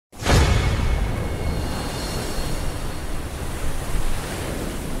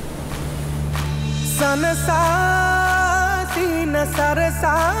සනසා සීන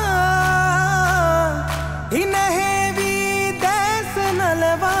සරසා හිනහෙවි දැස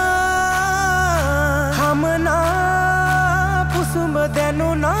නලවා හමනා පුසුඹ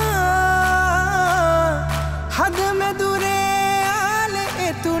දැනුනා හද මෙදුරේ ආල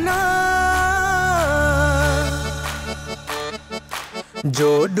එතුනා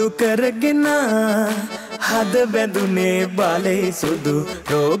ජෝඩු කරගෙන හද බැඳුනේ බාලේ සුදු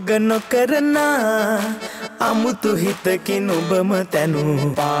රෝග නොකරන අමුතු හිතකින් ඔබම තැනු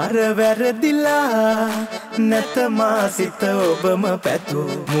පාර වැරදිලා නැතමා සිත ඔබම පැතු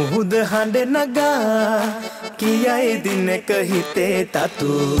මුහුද හඬ නගා කියයි දිනක හිතේ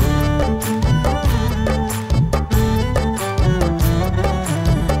තතු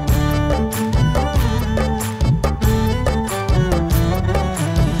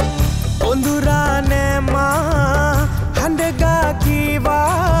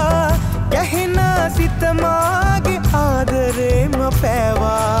මාගේ ආදරේම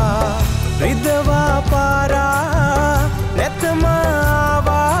පැවා රිදවා පාරා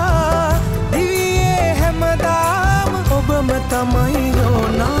නැතමාවා දිවියේ හැමදාම ඔබම තමයි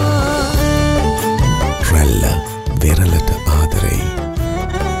ඕනා Ralla Weralata Adarei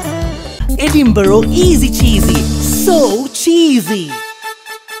Edinburgh easy cheesy so cheesy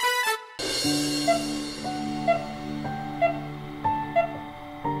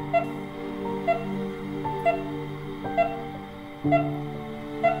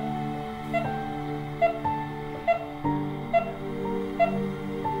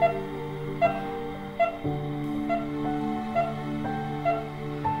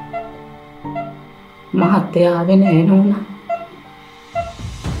මහත්තයා ආවේ නෑ නෝනා.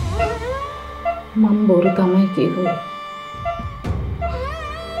 මම බොරු තමයි කිව්වේ.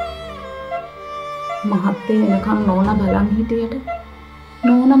 මහත්තයා එනකම් නෝනා බලන් හිටියට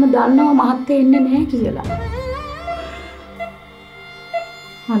නෝනම දන්නවා මහත්තයා එන්නේ නෑ කියලා.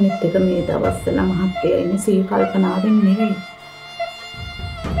 අනිත් එක මේ දවස්වල මහත්තයා ඉන්නේ සී කල්පනාවෙන් නෙවෙයි.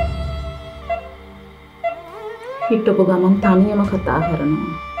 හිටපු ගමන් තනියම කතා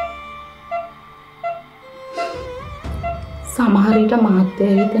කරනවා. සමහර විට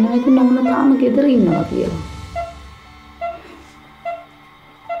මහත්තයා හිතනවා ඉතින් නෝනා තාම ගෙදර ඉන්නවා කියලා.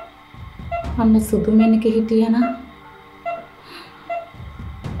 අන්න සුදු මෙනක හිටියනම්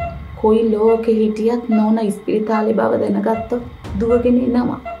කොයි ලෝකෙ හිටියත් නෝනා ඉස්පිරිතාලේ බව දැනගත්තොත් දුවගෙන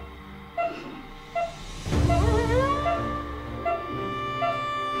එනවා.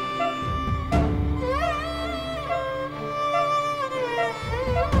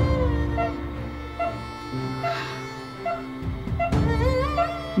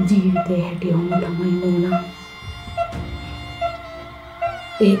 ජීවිතේ හැටිවම තමයි නෝනා.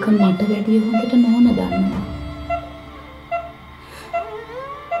 ඒක මට වැඩිය හොඳට නෝනා දන්නවා.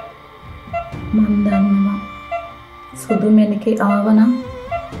 මන් දන්නවා සුදු මෙනකේ ආවනම්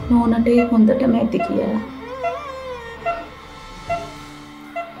නෝනට ඒ හොඳටම ඇති කියලා.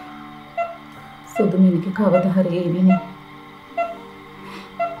 සුදු මෙනකේ කවදා හරි එවිනේ.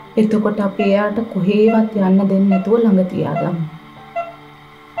 එතකොට අපි එයාට කොහේවත් යන්න දෙන්නේ නැතුව ළඟ තියාගමු.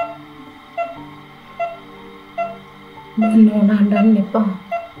 නෝනා හඬන්න එපා.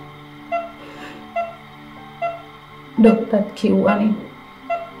 ඩොක්ටර් කිව්වනේ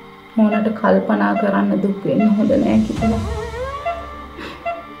නෝනාට කල්පනා කරන්න දුක් වෙන්න හොඳ නෑ කියලා.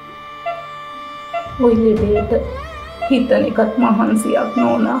 ඔය ලෙඩේට හිතන එකත් මහන්සියක්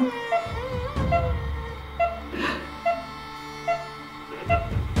නෝනා.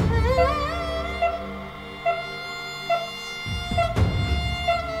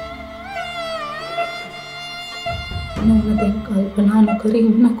 නෝනා දැන් කල්පනා නොකර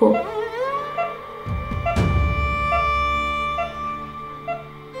ඉන්නකෝ.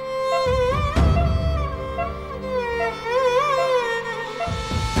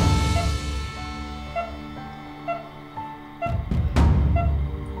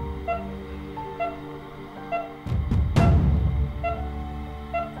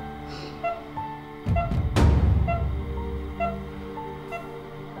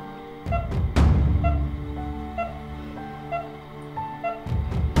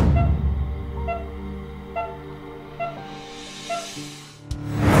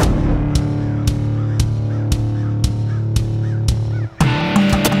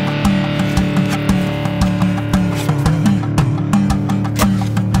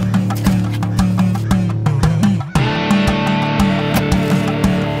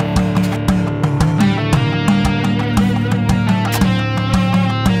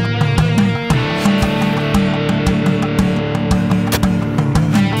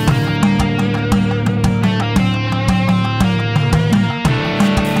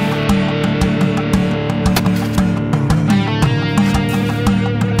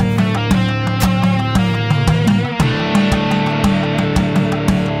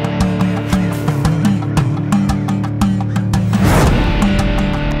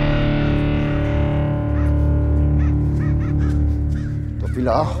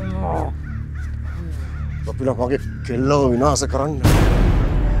 තොපිලා මගේ කෙල්ලව විනාශ කරන්න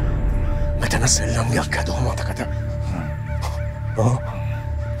මෙතන සෙල්ලම්යක් ඇතුව මතකද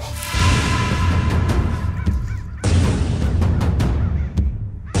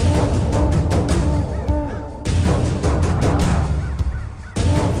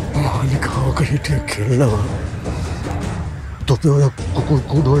මාලිකාවක හිටිය කෙල්ලව තොපි ඔය කුකුල්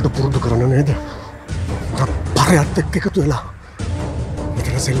කූඩුවලට පුරුදු කරන නේද පරයත් එක්ක එකතු වෙලා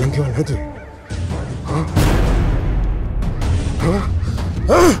මෙතන සෙල්ලම් කියවන්න නැතුවේ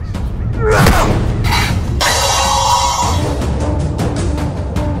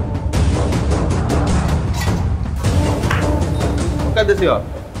මොකද්ද සිවා?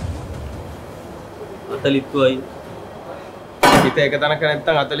 අතලිත්තුවයි. හිත එක තැනක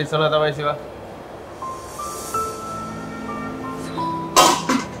නැත්තම් අතලිස්සනවා තමයි සිවා.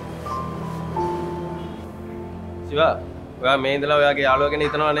 සිවා, ඔයා මේ ඉඳලා ඔයාගේ යාළුවා ගැන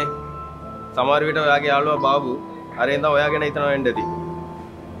හිතනවනේ. සමහර විට ඔයාගේ යාළුවා බාබු අරේ ඉඳන් ඔයා ගැන හිතනවා වෙන්න ඇති.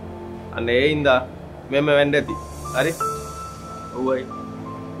 අන්න ඒ ඉඳා මෙන්න වෙන්න ඇති. හරි? ඔව්වයි.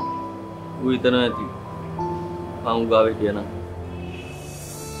 ඌ හිතනවා ඇති. මං උගාවේ කියනවා.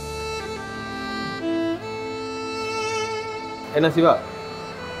 එන සිවා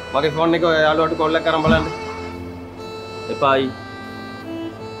මගේ ෆෝන් එක යාළුවාට කෝල් එකක් කරන් බලන්න. එපායි.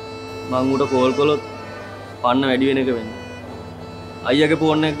 මං උට කෝල් කළොත් පන්න වැඩි වෙන එක වෙන්නේ. අයියාගේ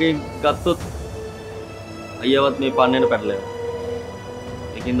ෆෝන් එකකින් ගත්තොත් අයියාවත් මේ පන්නේට පැටලෙනවා.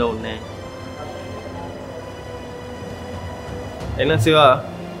 ඒකින්ද ඕනේ නැහැ. එන සිවා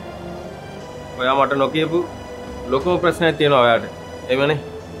ඔයා මට නොකියපු ලොකුම ප්‍රශ්නයක් තියෙනවා ඔයාට. එමනේ.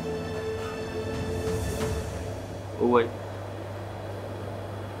 ඔව්වයි.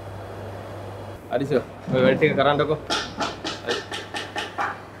 හරි සර්. ඔය වැඩ ටික කරන්නකෝ. හරි.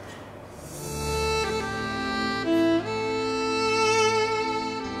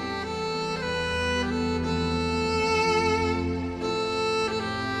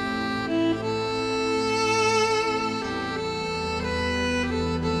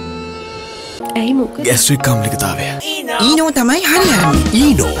 ඇයි මොකද? ගැස්ට්‍රික් කම්ලිකතාවය. ඊනෝ තමයි හරියන්නේ.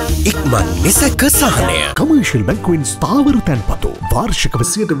 ඊනෝ ඉක්මන් නිසක සහනය. කමර්ෂල් බැංකුවෙන් ස්ථාවර තැන්පතු වාර්ෂිකව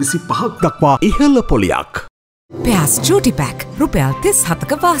 25% දක්වා ඉහළ පොලියක්. පෑස් චූටි පැක් රුපියල්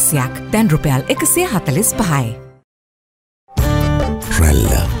 37ක වාසියක් දැන් රුපියල් 145යි. රැල්ල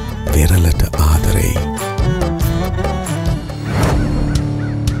වෙරළට ආදරෙයි.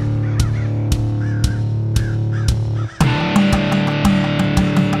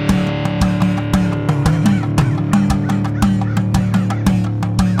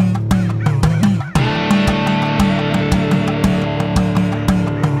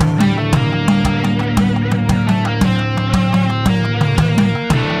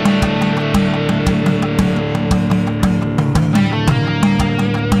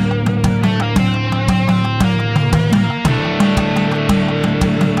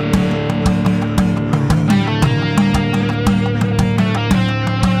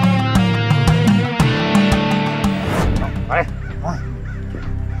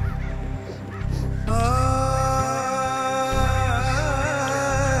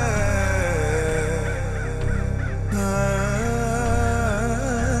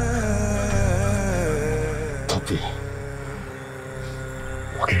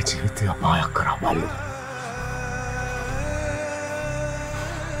 මගේ ජීවිතය අපායක් කරා බලන්න.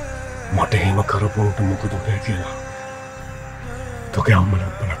 මට එහෙම කරපුවට මොකද වෙන්නේ කියලා. තෝගේ අම්මලා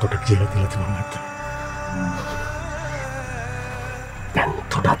අපලට කියලා දීලා තිබුණා නැද්ද? දැන්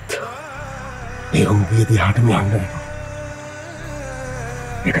තොටත් මේ උඹේ දිහාටම යන්න.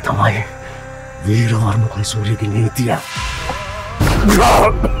 ඒක තමයි වීරවර්ණ කුලසූරියගේ නීතිය.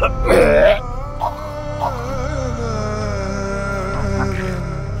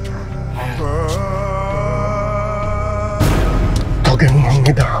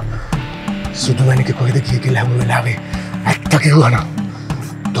 සුදුවැනික කොහෙද කිය කියලා හැම වෙලාවේ ඇත්ත කිව්වා නම්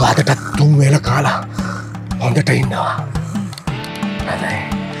තෝ අදටත් 3 වේල කාලා හොඳට ඉන්නවා. හැබැයි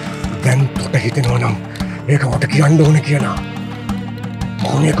දැන් තොට හිතෙනවා නම් ඒක මට කියන්න ඕනේ කියලා.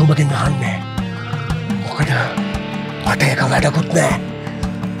 මොන්නේ කොඹකින් අහන්නේ. මොකද මට ඒක වැඩකුත් නෑ.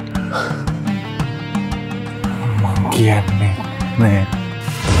 මං කියන්නේ නෑ.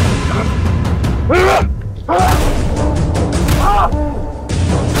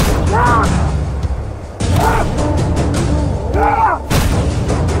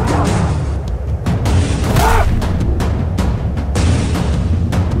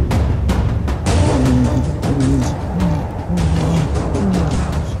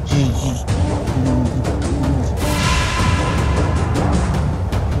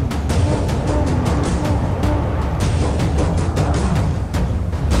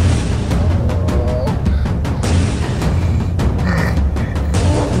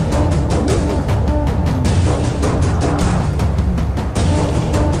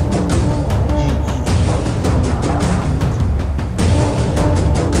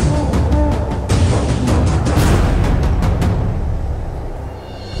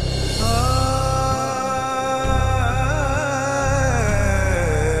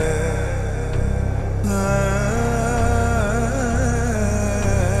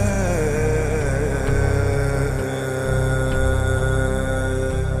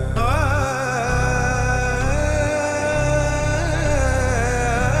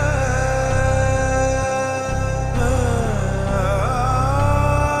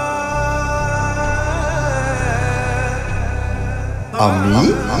 Ami?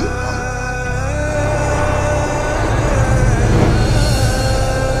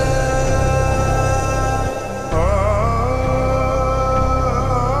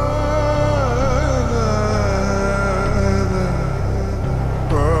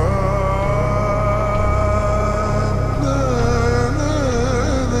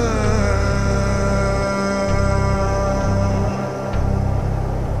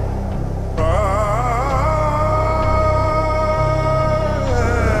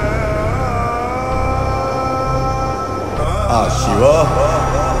 Shiva.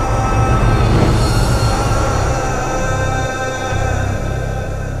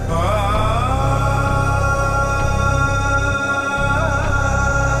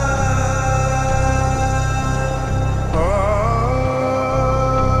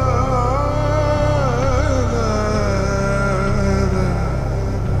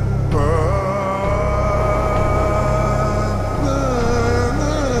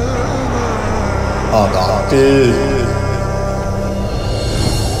 Adarei.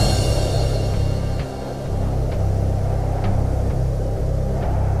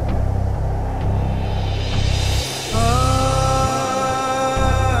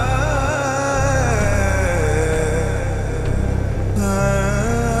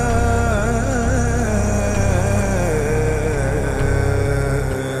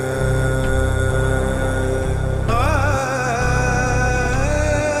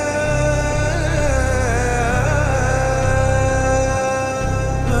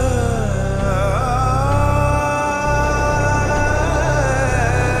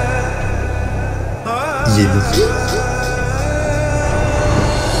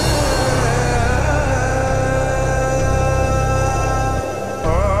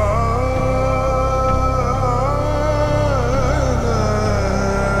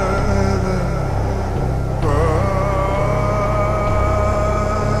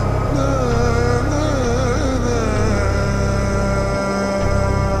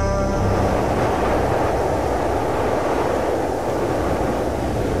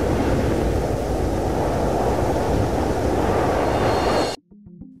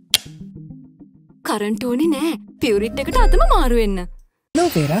 කරන්ට් ඕනේ නෑ. පියුරිට් එකට අතම මාරු වෙන්න.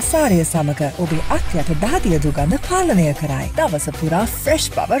 ලෝවේරා සාරිය සමග ඔබේ අත්යට දහදිය දුගඳ පාලනය කරයි. දවස පුරා ෆ්‍රෙෂ්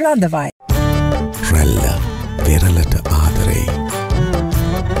බව රඳවයි. Ralla Weralata Adarei.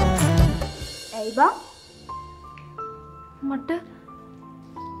 ඇයි බං?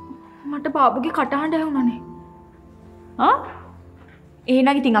 මට බාබුගේ කටහඬ ඇහුණානේ. ආ?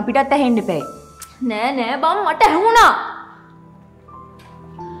 එහෙනම් ඉතින් අපිටත් ඇහෙන්න එපා. නෑ බං මට ඇහුණා.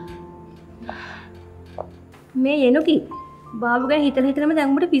 මේ එනුකි බාබු ගැන හිතනම දැන්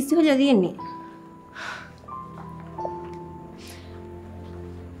උඹට පිස්සු වෙලා තියෙන්නේ.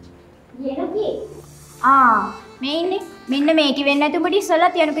 එනුකි මේ ඉන්නේ මෙන්න මේක වෙන්නේ නැතු උඹට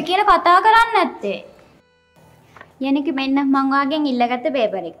ඉස්සෙල්ලා යනුකි කියලා කතා කරන්නේ නැත්තේ. යනුකි මෙන්න මං වාගෙන් ඉල්ලගත්ත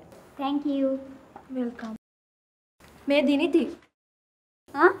පේපර් එක. Thank you. Welcome. මේ දිනිති.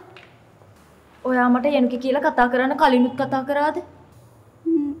 ඔයා මට යනුකි කියලා කතා කරන්න කලිනුත් කතා කරාද?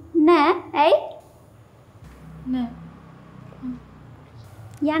 නෑ. ඇයි? නෑ.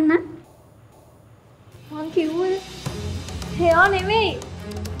 යන්න. මං කිව්වේ එයා නෙමෙයි.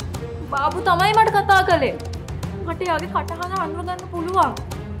 බාබු තමයි මට කතා කළේ. මට එයාගේ කටහඬ අඳුර ගන්න පුළුවන්.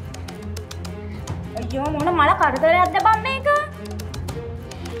 අයියෝ මොන මල කරදරයක්ද බම් මේක?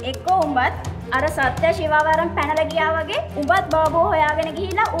 එක්කෝ උඹත් අර සත්‍ය ශිවාවරම් පැනලා ගියා වගේ උඹත් බාබෝ හොයාගෙන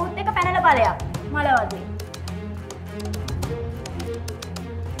ගිහිල්ලා ඌත් එක පැනලා ඵලයක්. මල වගේ.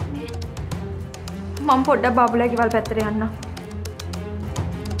 මම පොඩ්ඩක් බාබුලා ගෙවල් පැත්තට යන්න.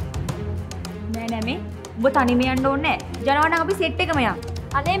 නෑ මේ උඹ තනියම යන්න ඕනේ නෑ. ජනවා නම් අපි සෙට් එකම යමු.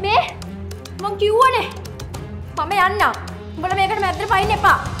 අනේ මේ මං කිව්වනේ. මම යන්න. උඹලා මේකට මැද්දට පයින්න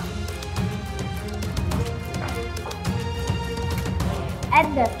එපා.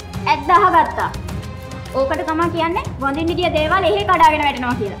 ඇද්ද අහගත්තා. ඕකට තමයි කියන්නේ වඳින්න ගිය දේවල් එහෙ කඩාගෙන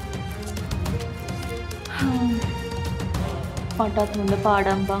වැටෙනවා කියලා. මටත් හොඳ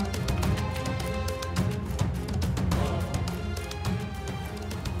පාඩම් බං.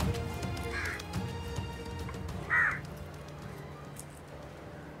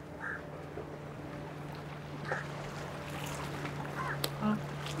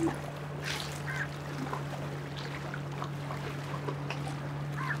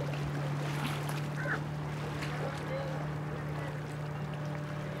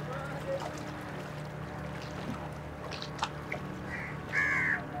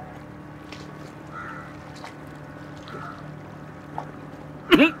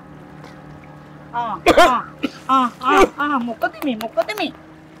 මොකද මේ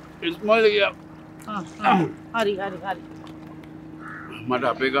ඉස්මෝල් ගියා. හරි මට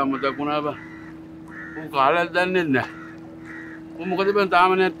අපේ ගාම මතක් වුණා බා. උන් කාලයක් දන්නේ නැහැ. උන් මොකද බං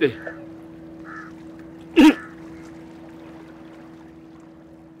තාම නැත්තේ?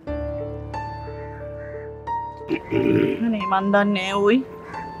 අනේ මන් දන්නේ උයි.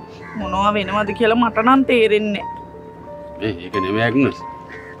 මොනවා වෙනවද කියලා මට නම් තේරෙන්නේ නැහැ. ඒක නෙමෙයි ඇග්නස්.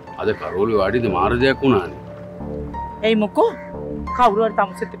 අද කරෝලේ වාඩිද මාර දෙයක් වුණානේ. එයි මොකෝ? කවුරු හරි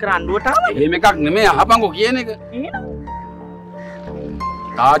තමුසෙත් එක්ක රණ්ඩුවට ආවද? එහෙම එකක් නෙමෙයි අහපන්කෝ කියන එක. එහෙනම්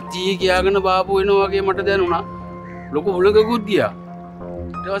තාච්චි කියාගෙන බාපු වෙනවා වගේ මට දැනුණා. ලොකු හුලඟකුත් ගියා.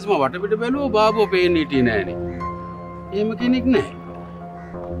 ඊට පස්සේ මම වටපිට බැලුවා බාපුව පේන්නේ හිටියේ නෑනේ. එහෙම කෙනෙක් නෑ.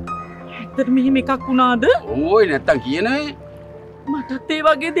 ඇත්තට මෙහෙම එකක් වුණාද? ඕයි නැත්තම් කියනනේ. මටත් ඒ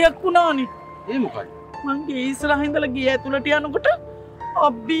වගේ දෙයක් වුණානේ. ඒ මොකද? මං ගේ ඉස්සරහින් ඉඳලා ගිය ඇතුළට යනකොට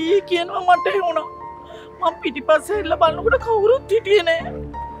අබ්බී කියනවා මට එහුණා. මං පිටිපස්සේ ඉල්ල බලනකොට කවුරුත් හිටියේ නෑ.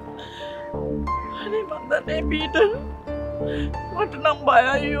 අනේ මන් දන්නේ පීටර්. මට නම්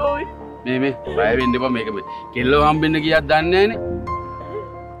බයයි ඔයි. මේ බය වෙන්න එපා මේක කෙල්ලව හම්බෙන්න ගියක් දන්නේ නෑනේ.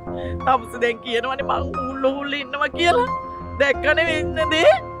 තවුස දැන් කියනවනේ මං හුල්ල ඉන්නවා කියලා. දැක්කනේ වෙන්නේ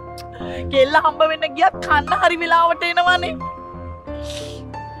දේ. කෙල්ල හම්බ වෙන්න ගියත් කන්න හරි වෙලාවට එනවනේ.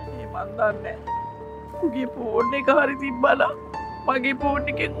 මේ මන් දන්නේ. උගේ ෆෝන් එක හරි තිබ්බලා. මගේ ෆෝන්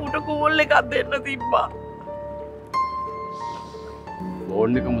එකෙන් ඌට කෝල් එකක් දෙන්න තිබ්බා.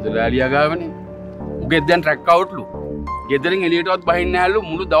 ෆෝන් එක මුදලාලියා ගාවනේ. උගේ දැන් ට්‍රැක් අවුට්ලු. ගෙදරින් එළියටවත් බහින්නේ නැහැලු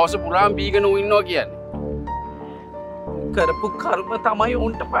මුළු දවස පුරාම බීගෙන ඌ ඉන්නවා කියන්නේ. කරපු කර්ම තමයි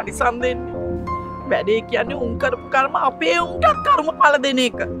උන්ට පරිසම් දෙන්නේ. වැඩේ කියන්නේ උන් කරපු කර්ම අපේ උන්ට කර්මඵල දෙන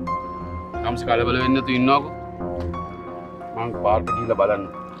එක. කම්ස කලබල වෙන්න තු ඉන්නවකෝ. මං පාර්ට ගිහලා බලන්න.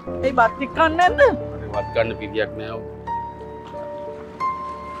 ඒ බත් එක්ක කන්නේ නැද්ද? වත් ගන්න පිළියක් නෑ ඔව්.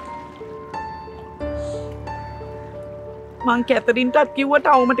 මං කැතරින්ටත් කිව්වා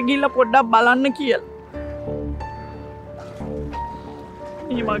ටවුමට ගිහිල්ලා පොඩ්ඩක් බලන්න කියලා.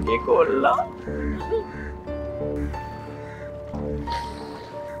 මේ මගේ කොල්ලා.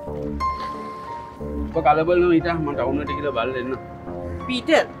 ඔබ කලබල වෙන්න හිටා මම ටවුමට ගිහලා බලන්න එන්න.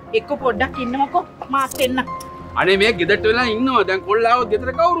 පීටර් එක්ක පොඩ්ඩක් ඉන්නවකෝ මාත් එන්න. අනේ මේ ගෙදරට වෙලා ඉන්නවා දැන් කොල්ලා ආවොත්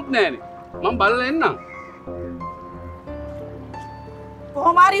ගෙදර කවුරුත් නෑනේ. මම බලලා එන්නම්.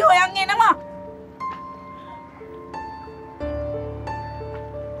 කොහොම හරි හොයන් එනවා.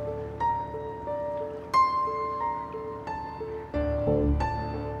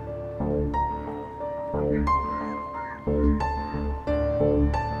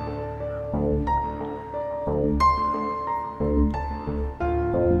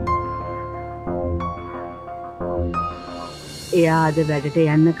 එයා අද වැඩට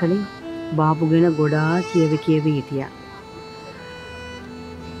යන්න කලින් බාබු ගැන ගොඩාක් කියව හිටියා.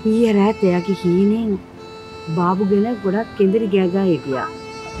 ඊයේ රාත් එයාගේ හීනෙන් බාබු ගැන ගොඩක් කෙඳිරි ගෑගා හිටියා.